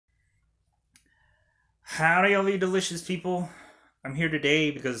Howdy, all you delicious people. I'm here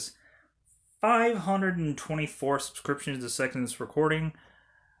today because 524 subscriptions a second is recording.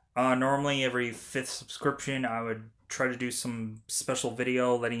 Normally, every fifth subscription, I would try to do some special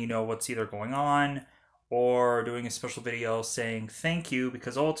video letting you know what's either going on or doing a special video saying thank you,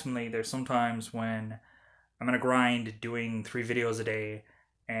 because ultimately, there's sometimes when I'm gonna grind doing 3 videos a day,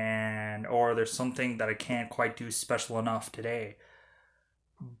 or there's something that I can't quite do special enough today.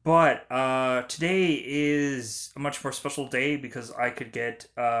 But today is a much more special day because I could get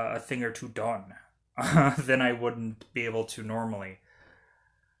a thing or two done than I wouldn't be able to normally.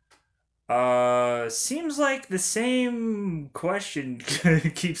 Seems like the same question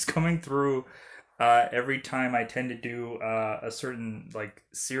keeps coming through every time I tend to do a certain like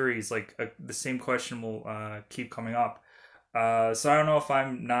series. The same question will keep coming up. So I don't know if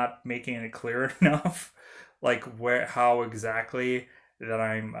I'm not making it clear enough, like how exactly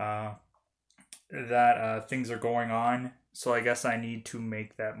that things are going on. So I guess I need to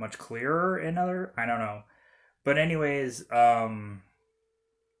make that much clearer I don't know. But anyways,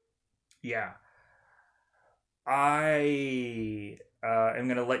 yeah. I am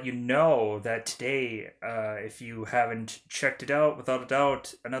gonna let you know that today, if you haven't checked it out, without a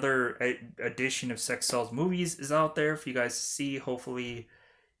doubt, another edition of Sex Sells Movies is out there for you guys to see. Hopefully,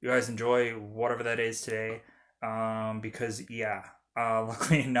 you guys enjoy whatever that is today. Because yeah,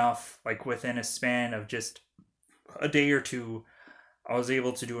 luckily enough, like within a span of just a day or two, I was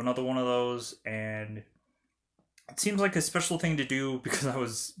able to do another one of those, and it seems like a special thing to do because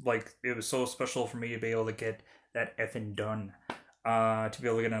it was so special for me to be able to get that effing done. To be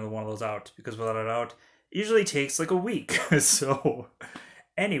able to get another one of those out, because without a doubt, it usually takes like a week. So,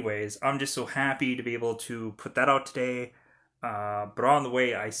 anyways, I'm just so happy to be able to put that out today. But on the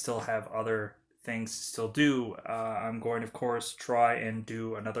way, I still have other things to still do. I'm going, of course, try and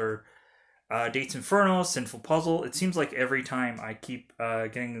do another Dates Inferno, Sinful Puzzle. It seems like every time I keep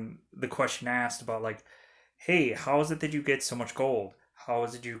getting the question asked about, like, hey, how is it that you get so much gold? How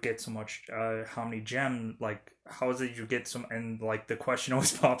is it you get so much, how many gems? Like, how is it you get some, and like the question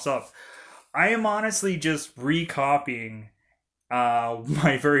always pops up. I am honestly just recopying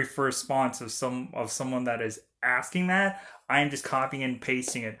my very first response of someone that is asking that. I am just copying and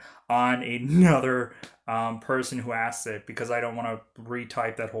pasting it on another person who asked it, because I don't want to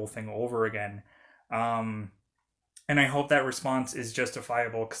retype that whole thing over again. Um, and I hope that response is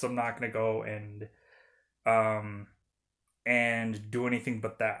justifiable, because I'm not going to go um, and do anything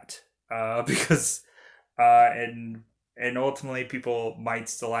but that. Because and ultimately people might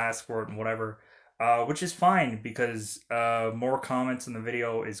still ask for it and whatever, which is fine, because more comments in the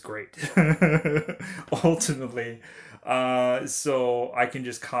video is great. Ultimately, so I can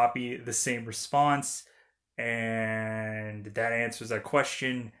just copy the same response, and that answers that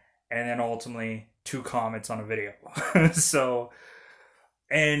question, and then ultimately 2 comments on a video. So,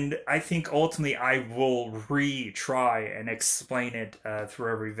 and I think ultimately I will retry and explain it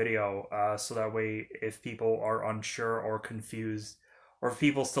through every video, so that way if people are unsure or confused, or if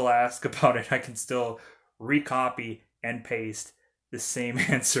people still ask about it, I can still recopy and paste the same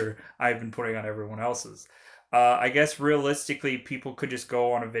answer I've been putting on everyone else's. I guess realistically, people could just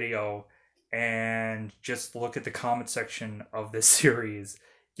go on a video and just look at the comment section of this series.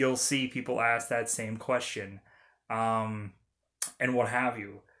 You'll see people ask that same question. And what have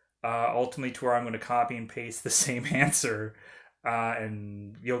you. Ultimately, to where I'm going to copy and paste the same answer,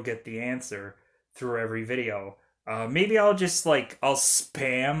 and you'll get the answer through every video. Maybe I'll just I'll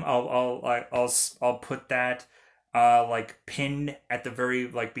spam. I'll put that like pinned at the very,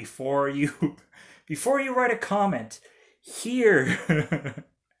 like, before you before you write a comment here.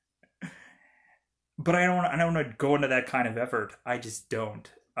 But I don't want to go into that kind of effort. I just don't.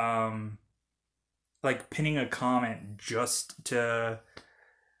 Like pinning a comment just to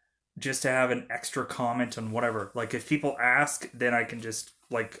have an extra comment on whatever. Like, if people ask, then I can just,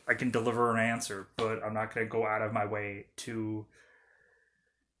 like, I can deliver an answer, but I'm not going to go out of my way to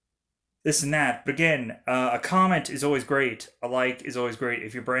this and that. But again, a comment is always great. A like is always great.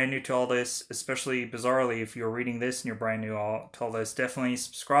 If you're brand new to all this, especially bizarrely, if you're reading this and you're brand new to all this, definitely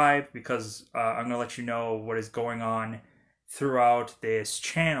subscribe, because I'm going to let you know what is going on throughout this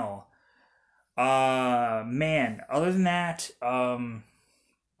channel. Man, other than that,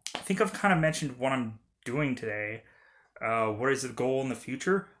 I think I've kind of mentioned what I'm doing today. What is the goal in the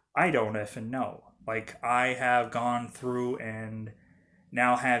future? I don't effing know. Like, I have gone through and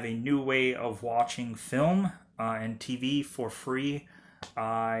now have a new way of watching film and TV for free.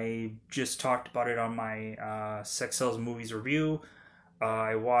 I just talked about it on my Sex Sells Movies review.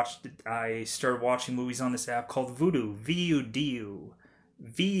 I started watching movies on this app called Vudu, VUDU.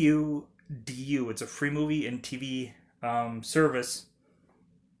 VU DU. It's a free movie and TV service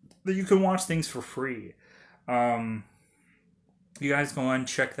that you can watch things for free. Um, you guys go and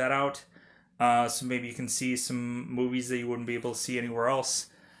check that out. So maybe you can see some movies that you wouldn't be able to see anywhere else.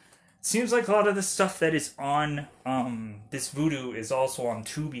 It seems like a lot of the stuff that is on this Vudu is also on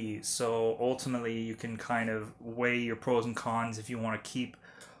Tubi. So ultimately, you can kind of weigh your pros and cons if you want to keep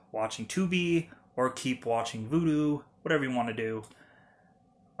watching Tubi or keep watching Vudu, whatever you want to do.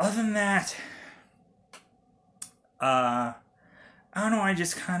 Other than that, I don't know. I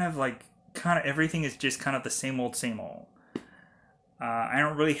just kind of everything is just kind of the same old, same old. I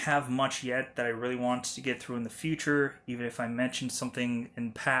don't really have much yet that I really want to get through in the future. Even if I mentioned something in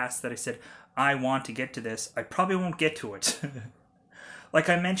the past that I said, I want to get to this, I probably won't get to it. Like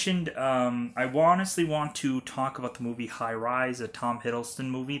I mentioned, I honestly want to talk about the movie High Rise, a Tom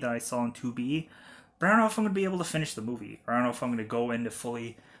Hiddleston movie that I saw on 2B. But I don't know if I'm going to be able to finish the movie. Or I don't know if I'm going to go into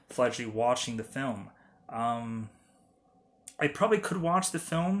fully fledged watching the film. I probably could watch the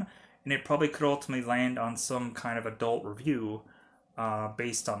film, and it probably could ultimately land on some kind of adult review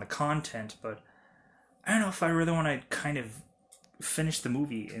based on the content, but I don't know if I really want to kind of finish the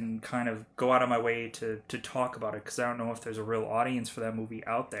movie and kind of go out of my way to talk about it, because I don't know if there's a real audience for that movie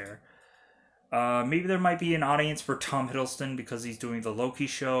out there. Maybe there might be an audience for Tom Hiddleston because he's doing the Loki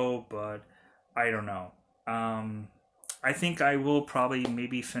show, but I don't know. I think I will probably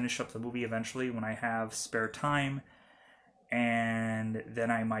maybe finish up the movie eventually when I have spare time, and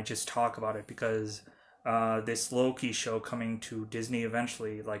then I might just talk about it, because this Loki show coming to Disney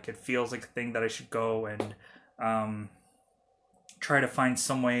eventually, like, it feels like a thing that I should go and try to find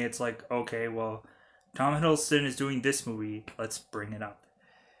some way. It's like, okay, well, Tom Hiddleston is doing this movie, let's bring it up.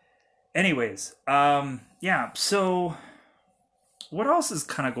 Anyways, yeah, so what else is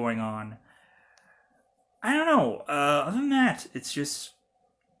kind of going on? I don't know. Other than that, it's just,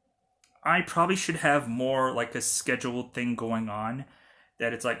 I probably should have more like a scheduled thing going on,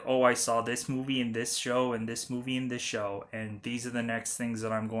 that it's like, oh, I saw this movie in this show and this movie in this show, and these are the next things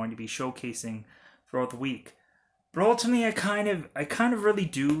that I'm going to be showcasing throughout the week. But ultimately, I kind of really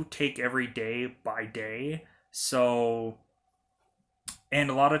do take every day by day. So,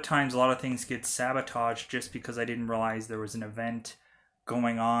 and a lot of times, a lot of things get sabotaged just because I didn't realize there was an event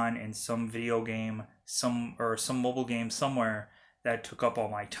going on in some video game, some mobile game somewhere that took up all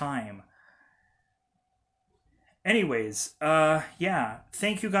my time. Anyways, yeah,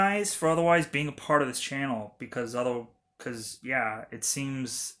 thank you guys for otherwise being a part of this channel, because yeah, it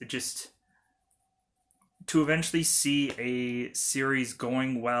seems just to eventually see a series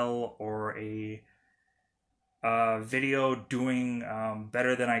going well, or a video doing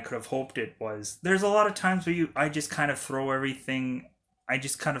better than I could have hoped it was. There's a lot of times where I just kind of throw everything, I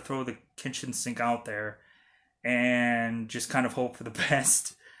just kind of throw the kitchen sink out there and just kind of hope for the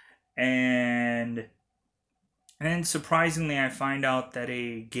best. And then surprisingly, I find out that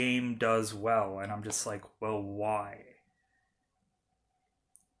a game does well, and I'm just like, well, why?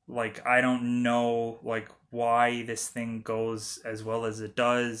 Like, I don't know, like, why this thing goes as well as it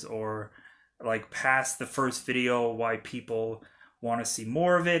does, or like past the first video, why people want to see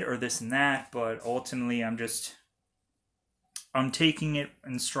more of it, or this and that. But ultimately, I'm taking it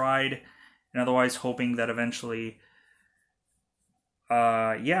in stride, and otherwise hoping that eventually,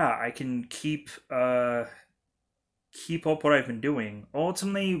 yeah, I can keep up what I've been doing.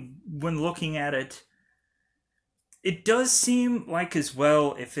 Ultimately, when looking at it, it does seem like, as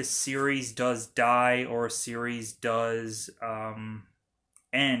well, if a series does die or a series does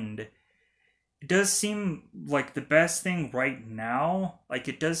end, it does seem like the best thing right now, like,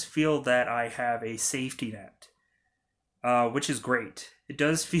 it does feel that I have a safety net, which is great. It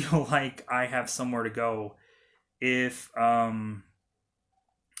does feel like I have somewhere to go if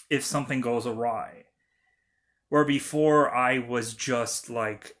something goes awry. Where before I was just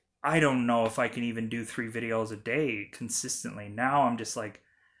like, I don't know if I can even do 3 videos a day consistently. Now I'm just like,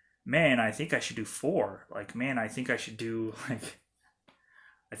 man, I think I should do 4. Like, man, I think I should do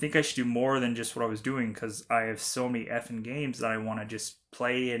more than just what I was doing, because I have so many effing games that I want to just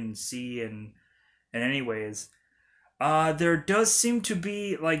play and see. And anyways, there does seem to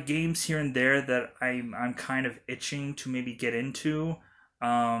be like games here and there that I'm kind of itching to maybe get into.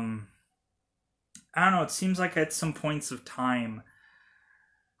 I don't know, it seems like at some points of time,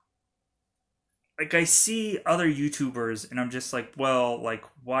 like, I see other YouTubers and I'm just like, well, like,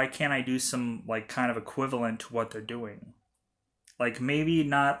 why can't I do some, like, kind of equivalent to what they're doing? Like, maybe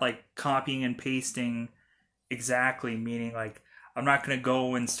not, like, copying and pasting exactly, meaning, like, I'm not gonna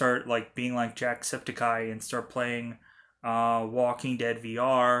go and start, like, being like Jacksepticeye and start playing Walking Dead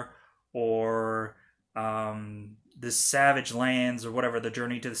VR, or the Savage Lands or whatever, the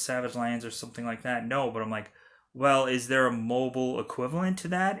Journey to the Savage Lands or something like that. No, but I'm like, well, is there a mobile equivalent to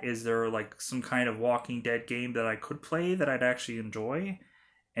that? Is there like some kind of Walking Dead game that I could play that I'd actually enjoy?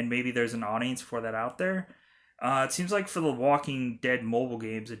 And maybe there's an audience for that out there. It seems like for the Walking Dead mobile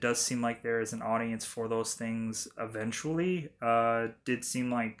games, it does seem like there is an audience for those things eventually. Did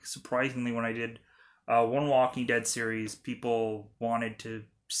seem like surprisingly when I did one Walking Dead series, people wanted to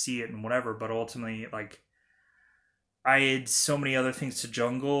see it and whatever, but ultimately, like, I had so many other things to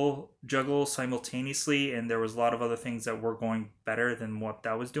juggle simultaneously, and there was a lot of other things that were going better than what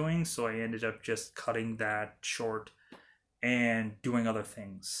that was doing. So I ended up just cutting that short and doing other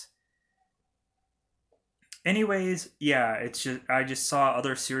things. Anyways, yeah, it's just I just saw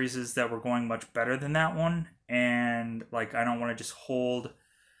other series that were going much better than that one, and like I don't want to just hold.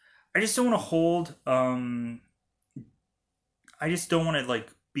 I just don't want to hold. I just don't want to like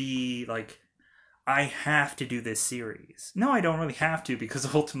be like I have to do this series. No, I don't really have to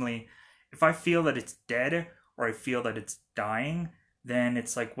because ultimately, if I feel that it's dead or I feel that it's dying, then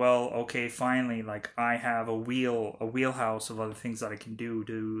it's like, well, okay, finally, like I have a wheelhouse of other things that I can do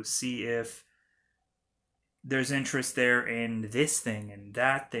to see if there's interest there in this thing and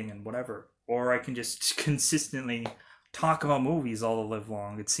that thing and whatever. Or I can just consistently talk about movies all the live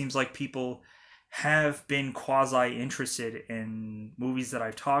long. It seems like people have been quasi interested in movies that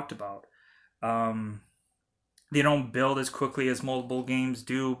I've talked about. Um, they don't build as quickly as multiple games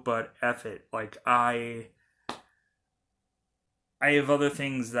do, but F it. Like I have other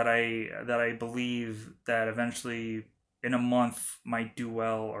things that I believe that eventually in a month might do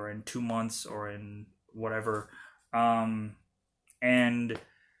well, or in 2 months, or in whatever. Um, and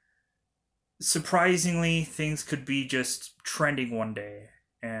surprisingly, things could be just trending one day,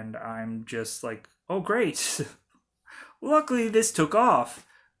 and I'm just like, oh great, luckily this took off,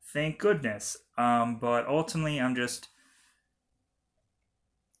 thank goodness. But ultimately, I'm just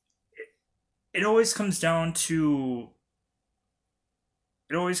it always comes down to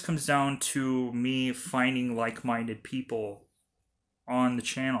it always comes down to me finding like-minded people on the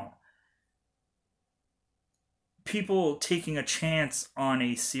channel, people taking a chance on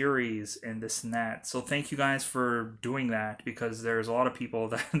a series and this and that. So thank you guys for doing that, because there's a lot of people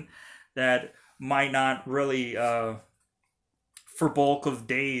that that might not really for bulk of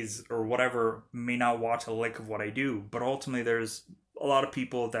days or whatever may not watch a lick of what I do, but ultimately there's a lot of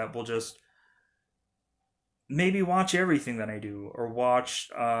people that will just maybe watch everything that I do, or watch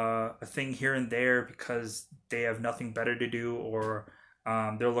a thing here and there because they have nothing better to do, or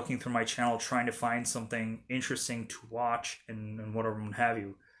they're looking through my channel trying to find something interesting to watch, and whatever and have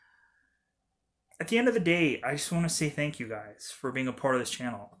you. At the end of the day, I just want to say thank you guys for being a part of this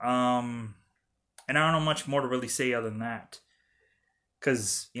channel. And I don't know much more to really say other than that.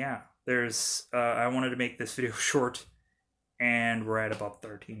 Because, yeah, I wanted to make this video short, and we're at about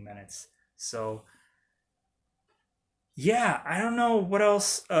 13 minutes. So, yeah, I don't know what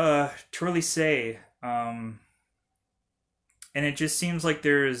else to really say. And it just seems like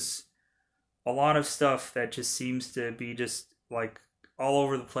there's a lot of stuff that just seems to be just like all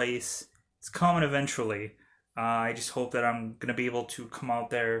over the place. It's coming eventually. I just hope that I'm gonna be able to come out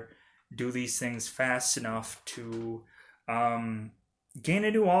there, do these things fast enough to gain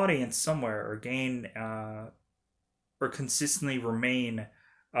a new audience somewhere, or gain or consistently remain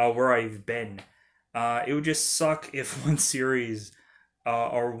where I've been. It would just suck if one series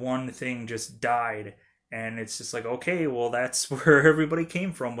or one thing just died, and it's just like, okay, well, that's where everybody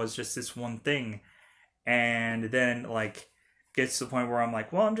came from, was just this one thing. And then like gets to the point where I'm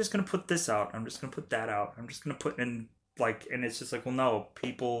like, well, I'm just gonna put this out, I'm just gonna put that out, I'm just gonna put in, like, and it's just like, well, no,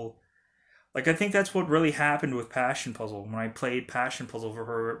 people, like, I think that's what really happened with Passion Puzzle. When I played Passion Puzzle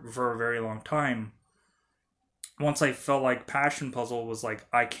for a very long time, once I felt like Passion Puzzle was like,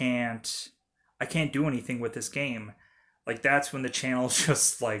 I can't do anything with this game, like, that's when the channel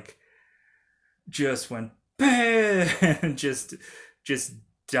just went and just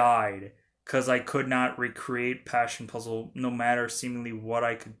died, because I could not recreate Passion Puzzle no matter seemingly what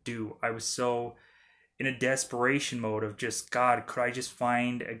I could do. I was so in a desperation mode of just, God, could I just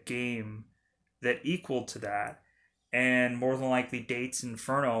find a game that equaled to that? And more than likely Dates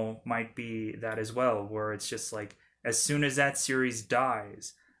Inferno might be that as well, where it's just like, as soon as that series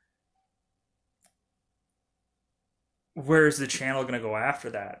dies, where's the channel gonna go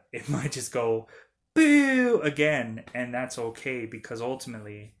after that? It might just go boo again, and that's okay, because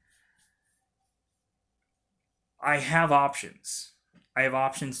ultimately I have options. I have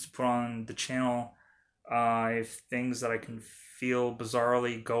options to put on the channel. I have things that I can feel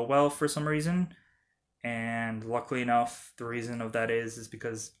bizarrely go well for some reason, and luckily enough, the reason of that is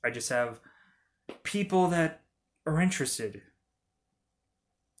because I just have people that are interested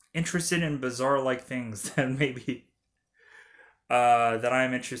in bizarre like things that maybe that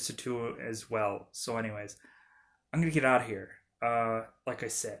I'm interested to as well. So anyways, I'm gonna get out of here. Like I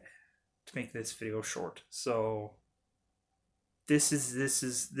said, to make this video short. So this is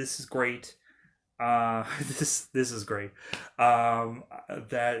great. This is great.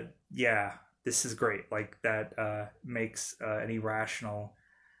 That yeah, this is great. Like that makes an irrational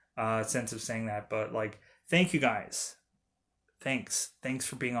sense of saying that. But like, thank you guys. Thanks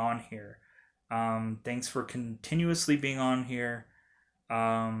for being on here. Thanks for continuously being on here.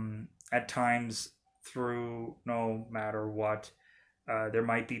 At times through no matter what. There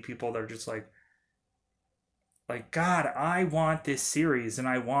might be people that are just like God, I want this series and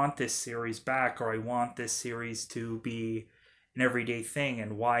I want this series back, or I want this series to be an everyday thing.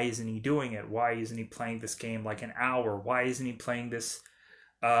 And why isn't he doing it? Why isn't he playing this game like an hour? Why isn't he playing this?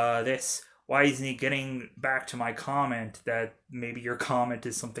 Why isn't he getting back to my comment that maybe your comment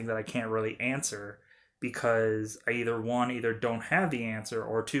is something that I can't really answer because I either one, either don't have the answer,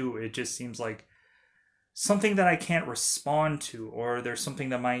 or two, it just seems like something that I can't respond to, or there's something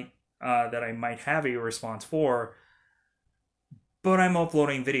that I might have a response for, but I'm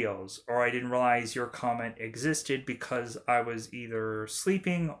uploading videos, or I didn't realize your comment existed because I was either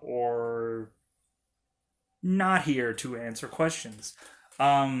sleeping or not here to answer questions.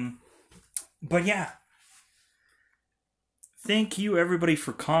 But yeah, thank you everybody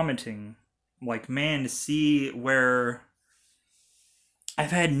for commenting. Like, man, to see where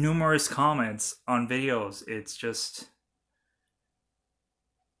I've had numerous comments on videos, it's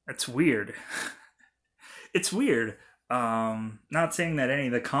weird. It's weird. Not saying that any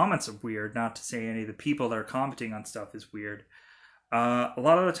of the comments are weird, not to say any of the people that are commenting on stuff is weird. A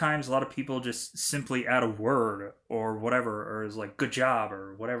lot of the times, a lot of people just simply add a word or whatever, or is like "good job"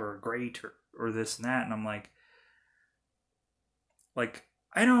 or whatever, "great" or this and that, and I'm like,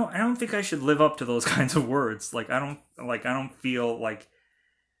 I don't think I should live up to those kinds of words. I don't feel like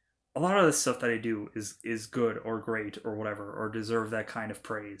a lot of the stuff that I do is good or great or whatever, or deserve that kind of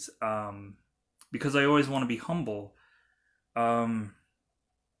praise. Because I always want to be humble. Um,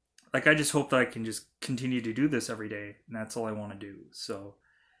 like I just hope that I can just continue to do this every day, and that's all I want to do. So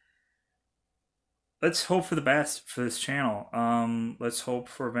let's hope for the best for this channel. Let's hope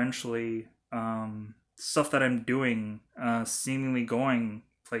for eventually stuff that I'm doing seemingly going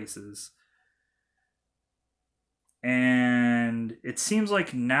places. And it seems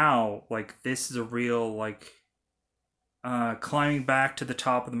like now, like this is a real like climbing back to the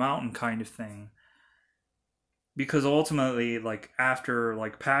top of the mountain kind of thing. Because ultimately, like after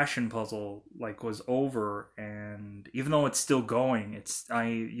like Passion Puzzle like was over, and even though it's still going, it's I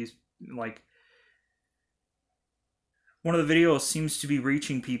used like one of the videos seems to be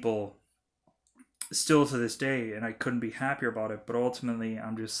reaching people still to this day, and I couldn't be happier about it. But ultimately,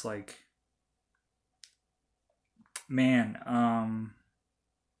 I'm just like, man,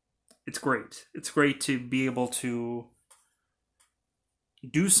 it's great. It's great to be able to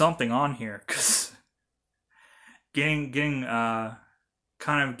do something on here, because getting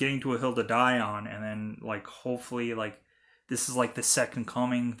kind of getting to a hill to die on, and then like hopefully like this is like the second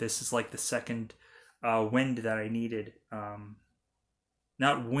coming. This is like the second wind that I needed.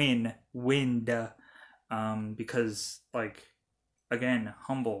 Not wind. Because like again,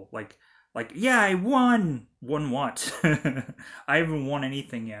 humble. Like yeah, I won. Won what? I haven't won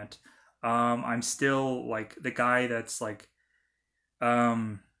anything yet. I'm still like the guy that's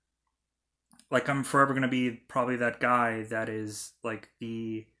um like I'm forever gonna be probably that guy that is like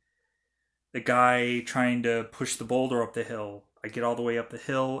the guy trying to push the boulder up the hill. I get all the way up the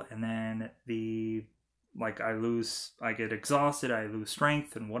hill, and then I get exhausted, I lose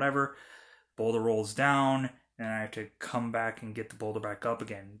strength and whatever. Boulder rolls down, and I have to come back and get the boulder back up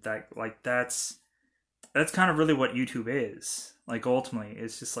again. That's kind of really what YouTube is. Like ultimately,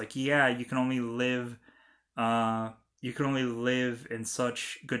 it's just like, yeah, you can only live in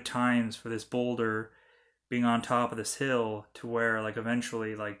such good times for this boulder being on top of this hill, to where like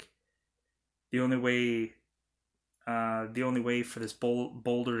eventually like the only way the only way for this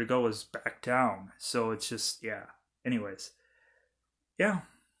boulder to go is back down. So it's just, yeah. Anyways, yeah.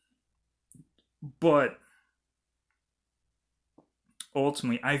 But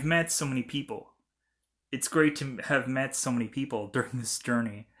ultimately, I've met so many people. It's great to have met so many people during this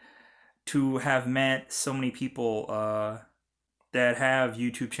journey. To have met so many people that have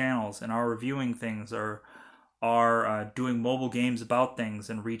YouTube channels and are reviewing things, or are doing mobile games about things,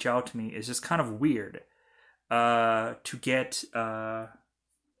 and reach out to me is just kind of weird. To get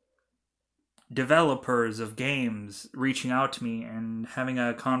developers of games reaching out to me and having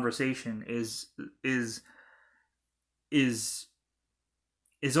a conversation is is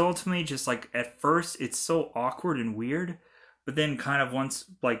ultimately just like, at first it's so awkward and weird, but then kind of once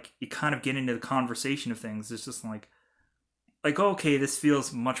like you kind of get into the conversation of things, it's just like okay, this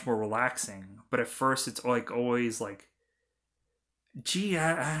feels much more relaxing. But at first it's like always like, gee,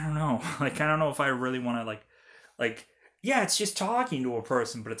 I don't know. Like I don't know if I really want to like yeah, it's just talking to a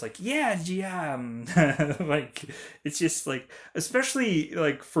person, but it's like, yeah, gee, like it's just like, especially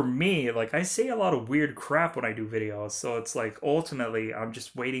like for me, like I say a lot of weird crap when I do videos, so it's like ultimately I'm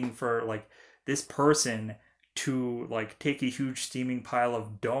just waiting for like this person to like take a huge steaming pile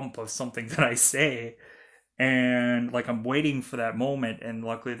of dump of something that I say, and like I'm waiting for that moment, and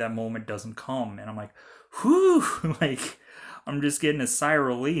luckily that moment doesn't come, and I'm like, whew, like I'm just getting a sigh of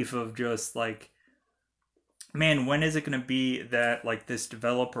relief of just like, man, when is it going to be that like this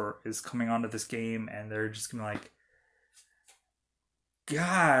developer is coming onto this game and they're just going to like,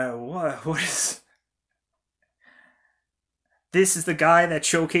 God, what is this? Is the guy that's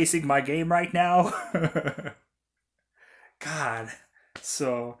showcasing my game right now? God.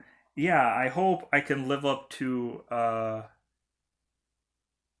 So yeah, I hope I can live up to I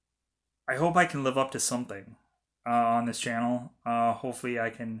hope I can live up to something on this channel. Hopefully I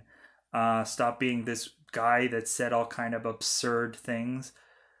can stop being this guy that said all kind of absurd things.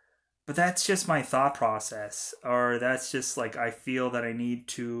 But that's just my thought process, or that's just like I feel that I need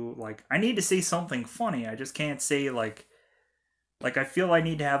to say something funny. I just can't say like I feel I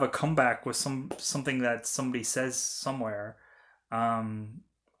need to have a comeback with something that somebody says somewhere. Um,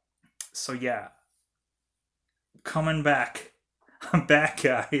 so yeah, coming back, I'm back,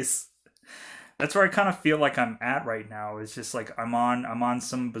 guys. That's where I kind of feel like I'm at right now. It's just like I'm on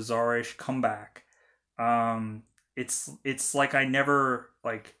some bizarrish comeback. It's like I never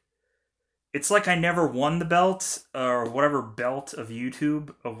like it's like I never won the belt or whatever belt of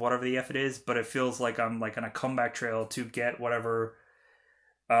YouTube of whatever the F it is, but it feels like I'm like on a comeback trail to get whatever.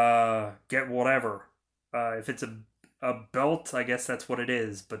 If it's a belt, I guess that's what it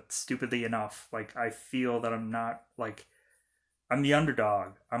is, but stupidly enough, like I feel that I'm not like, I'm the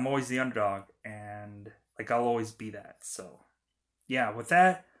underdog. I'm always the underdog, and like I'll always be that. So, yeah, with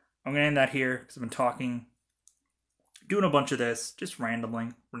that, I'm going to end that here cuz I've been talking, doing a bunch of this, just randomly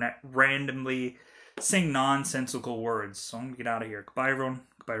saying nonsensical words. So I'm gonna get out of here. Goodbye, everyone.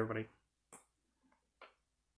 Goodbye, everybody.